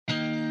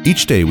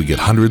Each day we get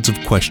hundreds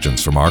of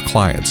questions from our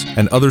clients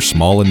and other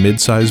small and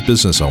mid-sized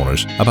business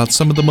owners about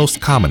some of the most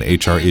common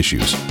HR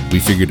issues. We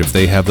figured if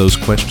they have those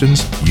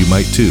questions, you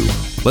might too.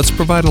 Let's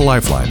provide a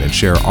lifeline and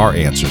share our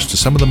answers to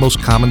some of the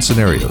most common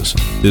scenarios.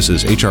 This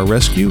is HR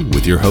Rescue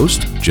with your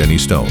host, Jenny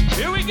Stone.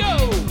 Here we go!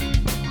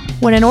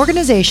 When an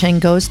organization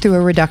goes through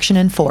a reduction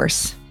in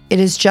force, it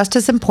is just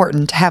as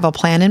important to have a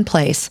plan in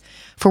place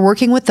for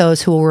working with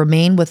those who will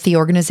remain with the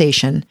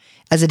organization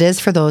as it is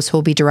for those who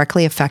will be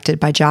directly affected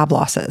by job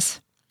losses.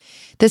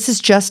 This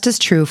is just as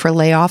true for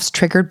layoffs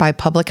triggered by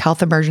public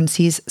health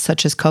emergencies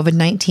such as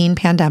COVID-19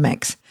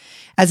 pandemics,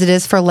 as it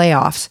is for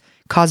layoffs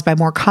caused by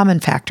more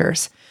common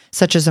factors,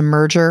 such as a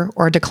merger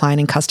or a decline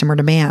in customer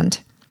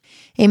demand.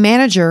 A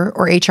manager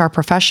or HR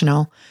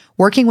professional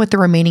working with the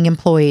remaining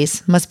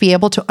employees must be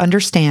able to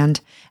understand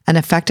and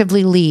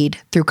effectively lead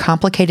through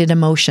complicated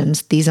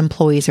emotions these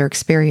employees are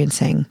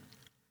experiencing.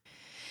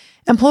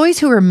 Employees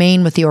who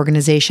remain with the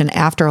organization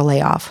after a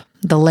layoff,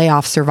 the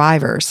layoff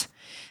survivors,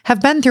 have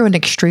been through an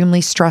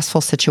extremely stressful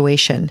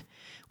situation,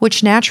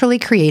 which naturally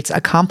creates a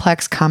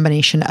complex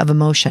combination of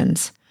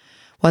emotions.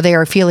 While they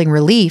are feeling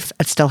relief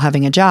at still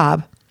having a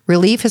job,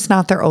 relief is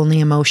not their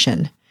only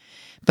emotion.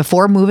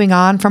 Before moving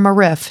on from a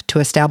RIF to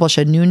establish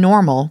a new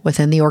normal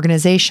within the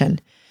organization,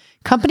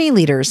 company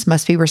leaders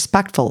must be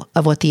respectful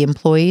of what the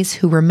employees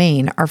who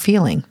remain are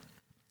feeling.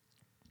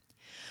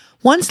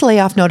 Once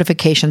layoff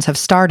notifications have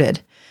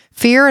started,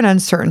 fear and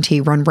uncertainty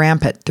run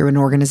rampant through an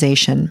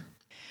organization.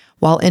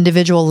 While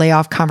individual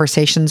layoff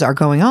conversations are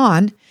going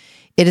on,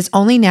 it is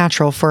only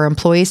natural for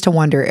employees to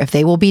wonder if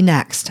they will be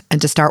next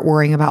and to start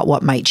worrying about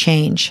what might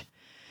change.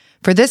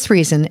 For this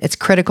reason, it's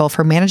critical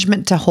for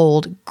management to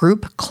hold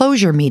group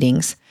closure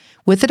meetings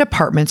with the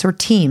departments or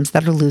teams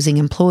that are losing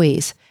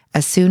employees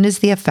as soon as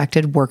the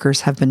affected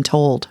workers have been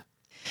told.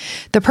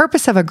 The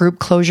purpose of a group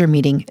closure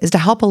meeting is to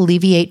help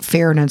alleviate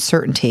fear and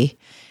uncertainty,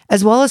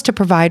 as well as to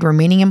provide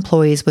remaining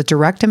employees with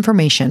direct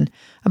information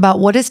about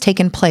what has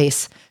taken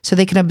place so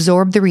they can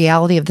absorb the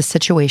reality of the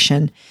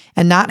situation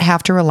and not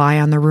have to rely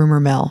on the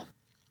rumor mill.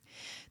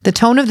 The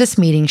tone of this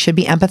meeting should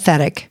be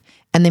empathetic,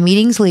 and the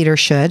meeting's leader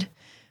should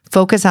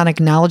focus on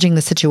acknowledging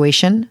the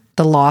situation,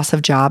 the loss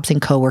of jobs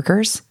and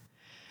coworkers,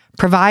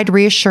 provide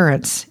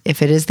reassurance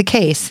if it is the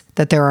case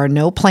that there are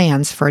no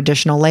plans for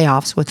additional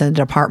layoffs within the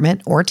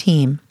department or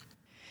team,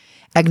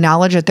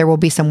 acknowledge that there will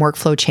be some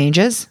workflow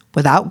changes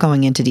without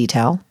going into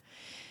detail,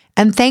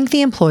 and thank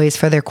the employees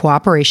for their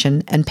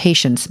cooperation and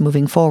patience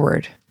moving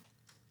forward.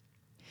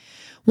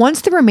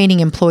 Once the remaining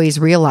employees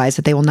realize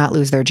that they will not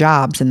lose their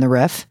jobs in the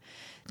RIF,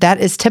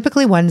 that is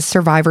typically when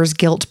survivor's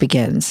guilt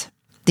begins.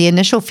 The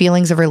initial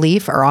feelings of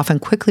relief are often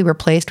quickly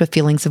replaced with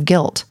feelings of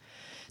guilt.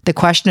 The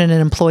question in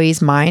an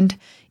employee's mind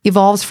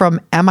evolves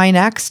from, am I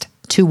next,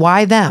 to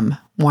why them,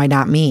 why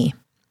not me?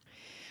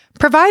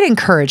 Provide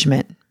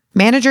encouragement.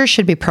 Managers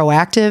should be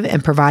proactive in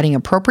providing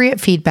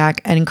appropriate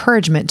feedback and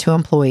encouragement to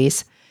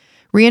employees,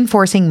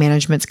 reinforcing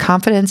management's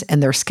confidence in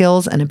their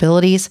skills and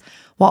abilities,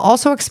 while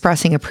also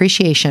expressing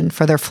appreciation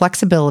for their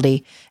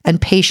flexibility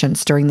and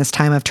patience during this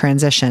time of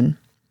transition.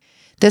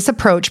 This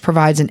approach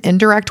provides an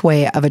indirect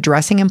way of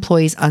addressing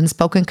employees'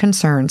 unspoken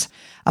concerns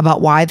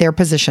about why their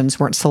positions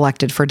weren't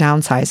selected for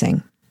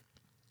downsizing.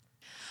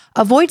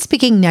 Avoid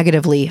speaking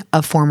negatively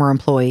of former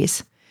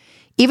employees.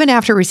 Even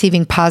after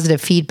receiving positive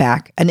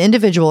feedback, an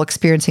individual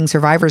experiencing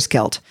survivor's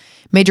guilt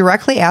may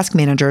directly ask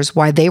managers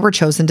why they were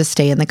chosen to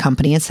stay in the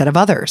company instead of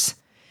others.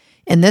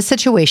 In this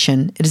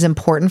situation, it is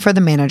important for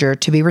the manager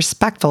to be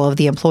respectful of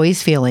the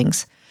employee's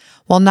feelings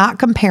while not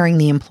comparing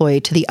the employee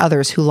to the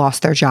others who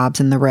lost their jobs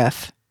in the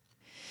RIF.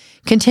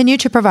 Continue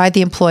to provide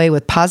the employee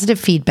with positive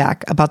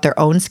feedback about their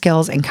own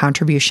skills and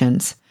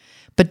contributions,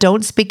 but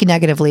don't speak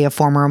negatively of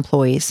former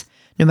employees,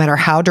 no matter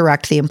how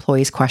direct the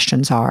employee's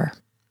questions are.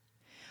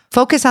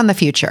 Focus on the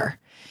future.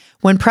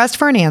 When pressed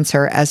for an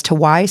answer as to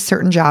why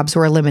certain jobs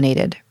were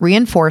eliminated,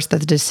 reinforce that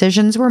the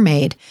decisions were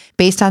made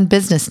based on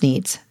business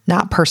needs,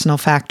 not personal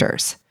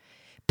factors.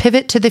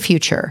 Pivot to the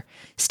future,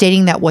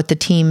 stating that what the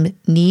team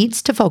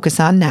needs to focus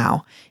on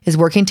now is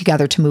working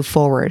together to move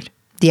forward.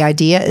 The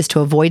idea is to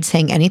avoid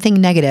saying anything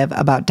negative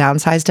about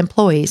downsized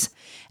employees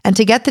and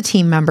to get the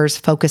team members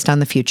focused on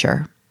the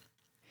future.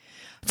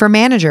 For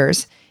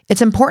managers,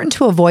 it's important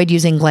to avoid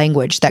using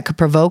language that could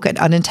provoke an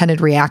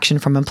unintended reaction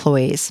from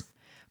employees.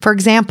 For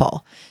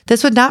example,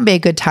 this would not be a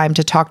good time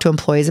to talk to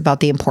employees about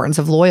the importance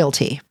of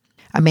loyalty.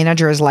 A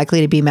manager is likely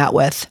to be met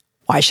with,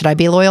 "Why should I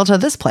be loyal to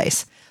this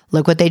place?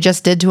 Look what they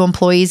just did to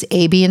employees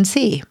A, B, and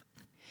C."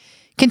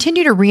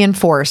 Continue to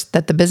reinforce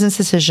that the business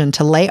decision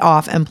to lay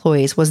off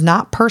employees was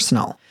not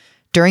personal.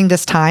 During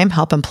this time,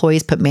 help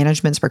employees put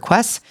management's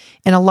requests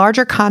in a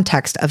larger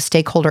context of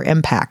stakeholder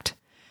impact.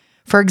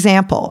 For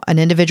example, an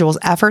individual's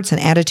efforts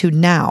and attitude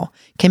now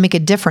can make a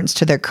difference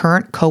to their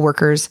current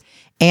coworkers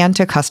and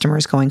to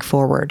customers going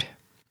forward.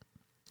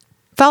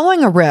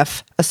 Following a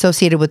RIF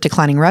associated with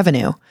declining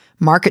revenue,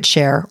 market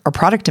share, or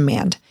product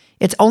demand,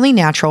 it's only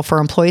natural for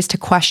employees to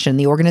question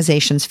the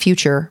organization's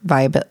future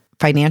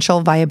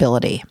financial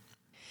viability.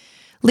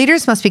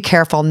 Leaders must be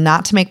careful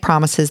not to make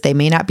promises they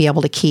may not be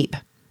able to keep.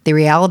 The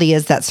reality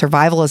is that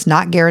survival is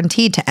not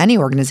guaranteed to any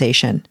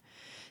organization.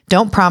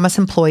 Don't promise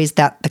employees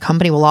that the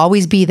company will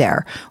always be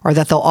there or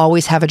that they'll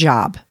always have a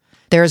job.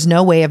 There is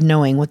no way of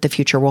knowing what the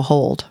future will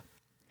hold.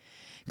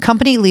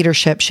 Company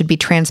leadership should be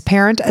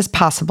transparent as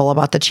possible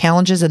about the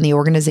challenges in the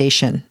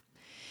organization.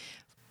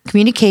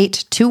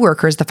 Communicate to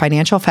workers the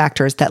financial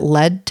factors that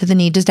led to the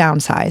need to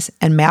downsize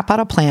and map out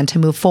a plan to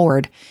move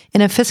forward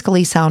in a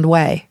fiscally sound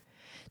way.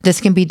 This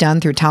can be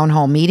done through town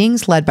hall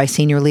meetings led by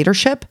senior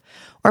leadership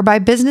or by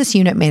business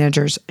unit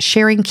managers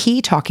sharing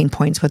key talking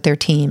points with their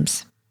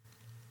teams.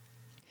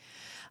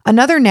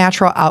 Another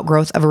natural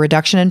outgrowth of a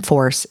reduction in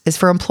force is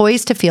for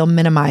employees to feel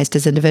minimized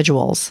as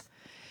individuals.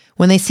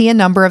 When they see a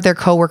number of their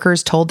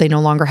coworkers told they no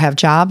longer have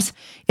jobs,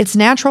 it's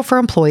natural for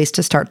employees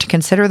to start to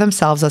consider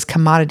themselves as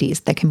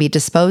commodities that can be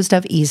disposed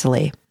of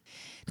easily.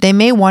 They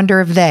may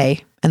wonder if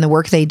they, and the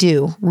work they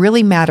do,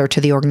 really matter to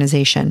the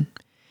organization.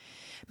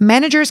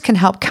 Managers can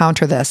help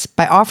counter this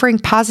by offering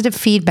positive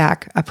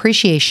feedback,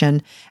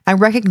 appreciation, and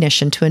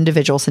recognition to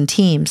individuals and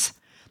teams.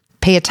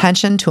 Pay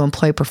attention to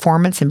employee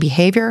performance and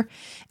behavior,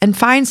 and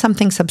find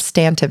something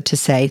substantive to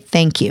say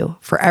thank you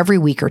for every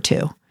week or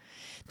two.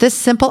 This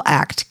simple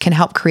act can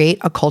help create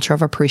a culture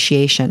of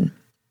appreciation.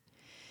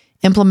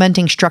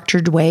 Implementing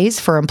structured ways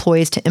for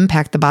employees to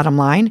impact the bottom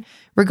line,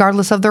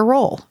 regardless of their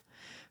role.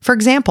 For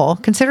example,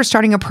 consider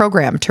starting a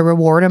program to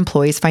reward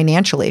employees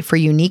financially for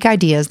unique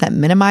ideas that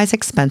minimize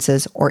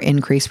expenses or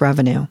increase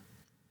revenue.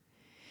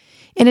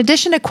 In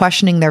addition to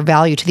questioning their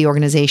value to the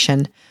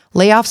organization,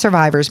 layoff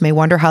survivors may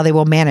wonder how they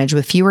will manage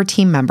with fewer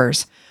team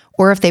members,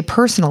 or if they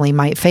personally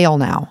might fail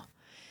now.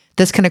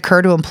 This can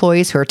occur to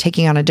employees who are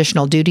taking on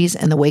additional duties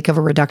in the wake of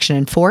a reduction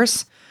in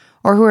force,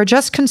 or who are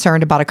just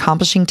concerned about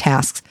accomplishing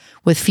tasks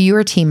with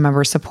fewer team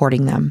members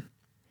supporting them.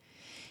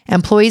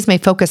 Employees may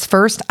focus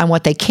first on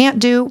what they can't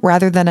do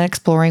rather than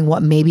exploring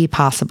what may be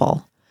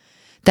possible.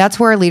 That's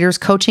where a leader's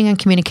coaching and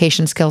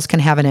communication skills can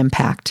have an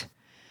impact.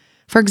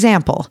 For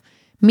example,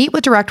 meet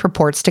with direct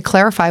reports to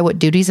clarify what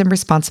duties and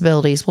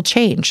responsibilities will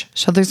change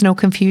so there's no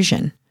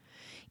confusion.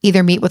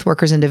 Either meet with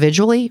workers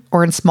individually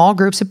or in small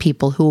groups of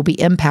people who will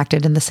be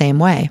impacted in the same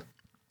way.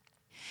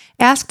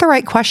 Ask the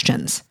right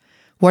questions.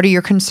 What are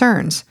your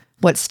concerns?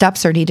 What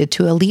steps are needed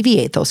to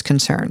alleviate those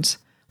concerns?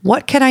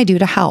 What can I do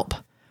to help?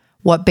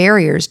 What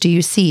barriers do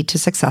you see to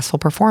successful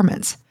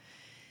performance?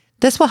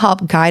 This will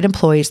help guide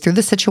employees through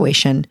the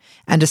situation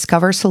and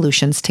discover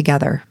solutions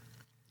together.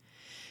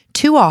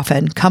 Too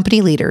often,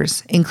 company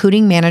leaders,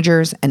 including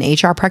managers and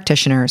HR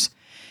practitioners,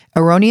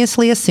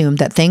 erroneously assume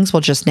that things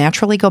will just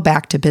naturally go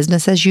back to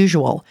business as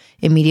usual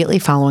immediately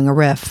following a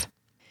RIF.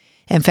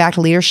 In fact,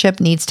 leadership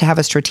needs to have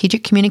a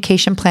strategic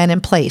communication plan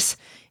in place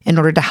in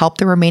order to help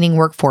the remaining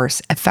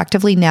workforce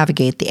effectively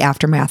navigate the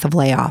aftermath of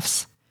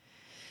layoffs.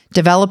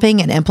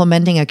 Developing and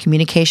implementing a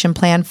communication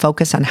plan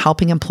focused on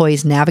helping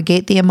employees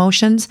navigate the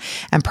emotions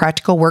and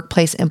practical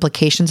workplace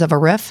implications of a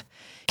RIF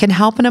can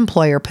help an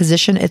employer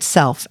position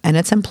itself and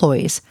its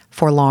employees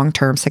for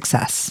long-term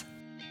success.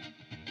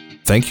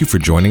 Thank you for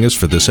joining us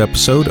for this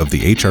episode of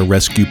the HR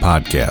Rescue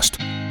Podcast.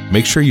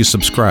 Make sure you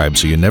subscribe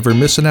so you never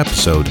miss an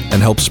episode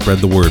and help spread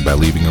the word by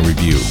leaving a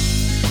review.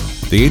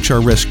 The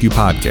HR Rescue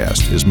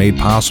Podcast is made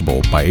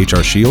possible by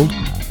HR Shield,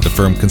 the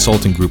Firm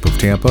Consulting Group of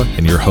Tampa,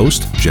 and your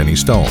host, Jenny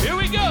Stone. Here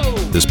we go!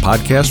 This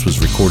podcast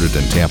was recorded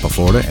in Tampa,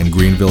 Florida and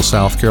Greenville,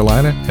 South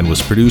Carolina, and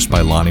was produced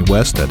by Lonnie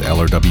West at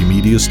LRW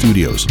Media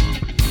Studios.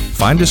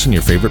 Find us in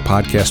your favorite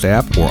podcast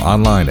app or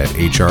online at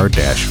hr-rescue.com.